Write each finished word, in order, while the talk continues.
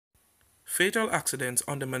Fatal accidents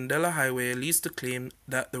on the Mandela Highway leads to claim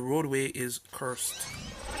that the roadway is cursed.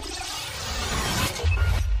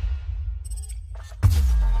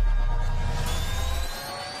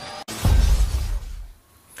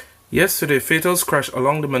 Yesterday, fatal crash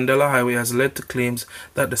along the Mandela Highway has led to claims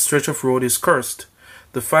that the stretch of road is cursed.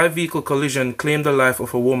 The five-vehicle collision claimed the life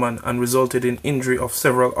of a woman and resulted in injury of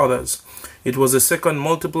several others. It was the second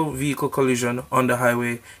multiple vehicle collision on the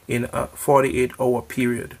highway in a 48-hour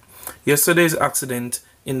period. Yesterday's accident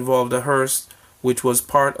involved a hearse, which was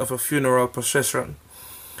part of a funeral procession,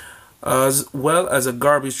 as well as a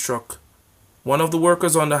garbage truck. One of the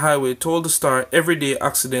workers on the highway told the Star everyday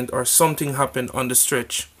accident or something happened on the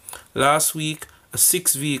stretch. Last week, a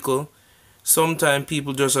sixth vehicle. Sometimes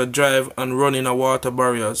people just drive and run in a water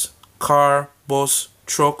barriers. Car, bus,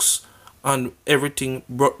 trucks, and everything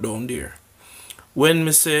brought down there. When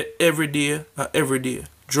me say every day,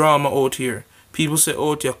 drama out here. People say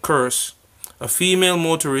out here curse. A female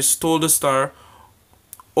motorist told the Star,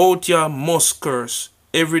 out here must curse.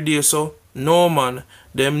 Every day so, no man,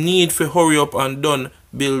 them need for hurry up and done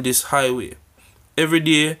build this highway. Every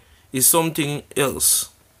day is something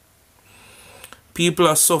else. People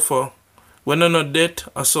are suffer. When not death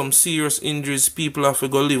or some serious injuries people have to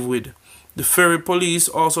go live with. The ferry police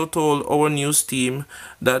also told our news team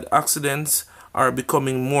that accidents are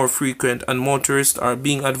becoming more frequent and motorists are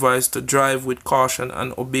being advised to drive with caution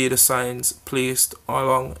and obey the signs placed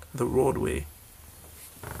along the roadway.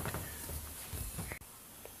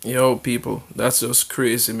 Yo people, that's just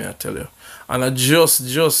crazy, me I tell you. And I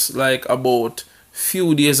just like about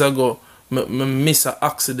few days ago, me miss an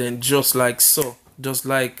accident just like so. Just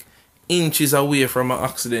like inches away from an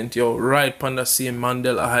accident, yo, right on the same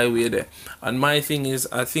Mandela Highway there. And my thing is,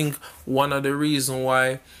 I think one of the reasons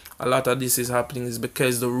why a lot of this is happening is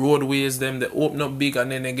because the roadways them, they open up big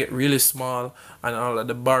and then they get really small, and all of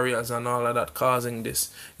the barriers and all of that causing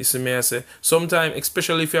this. You see me I say, sometimes,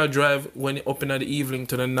 especially if you drive when you up in the evening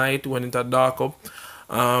to the night when it's dark up,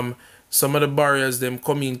 some of the barriers them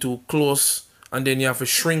come in too close and then you have to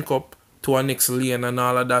shrink up to a next lane and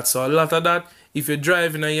all of that. So a lot of that, if you're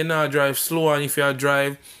driving and you not drive slow, and if you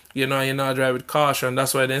drive, you not drive with caution.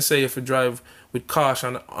 That's why they say if you drive with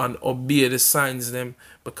caution and obey the signs them,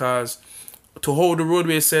 because to hold the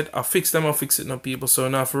roadway set, I fix it now people. So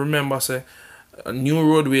now if you remember say a new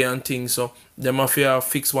roadway and things, so them have to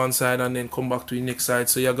fix one side and then come back to the next side.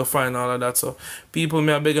 So you gotta find all of that. So people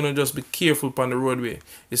may be gonna just be careful on the roadway.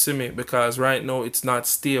 You see me? Because right now it's not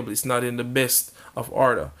stable, it's not in the best of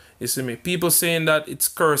order. You see me? People saying that it's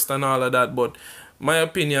cursed and all of that, but my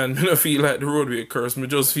opinion, I don't feel like the roadway cursed. I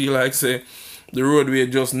just feel like say the roadway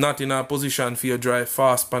just not in a position for you to drive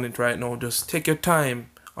fast on it right now. Just take your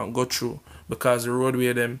time and go through, because the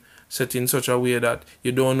roadway them set in such a way that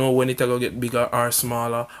you don't know when it's going to get bigger or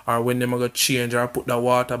smaller, or when they're going to change or put the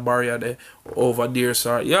water barrier there over there.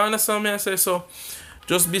 So you understand me I say? So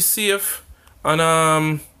just be safe,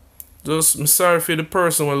 and just I'm sorry for the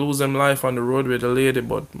person who lose them life on the roadway, the lady,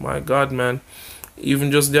 but my God, man.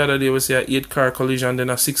 Even just the other day we see a 8-car collision, then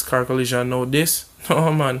a 6-car collision. Now this,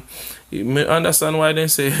 oh man, you understand why they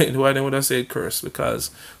say why they would have said curse,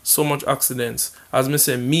 because so much accidents. As me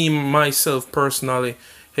say, me myself personally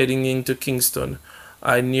heading into Kingston,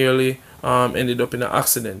 I nearly ended up in an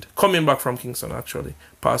accident coming back from Kingston, actually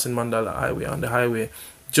passing Mandela Highway on the highway,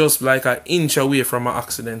 just like an inch away from an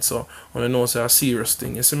accident. So I know it's a serious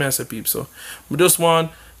thing. You see me, I say, people. So we just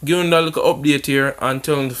want give them that little update here and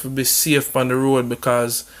tell them to be safe on the road,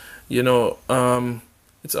 because you know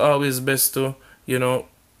it's always best to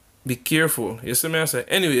be careful. You see me I say.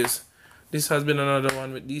 Anyways, this has been another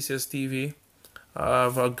one with DCS TV.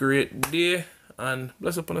 Have a great day and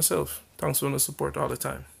bless up on yourself. Thanks for the support all the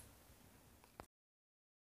time.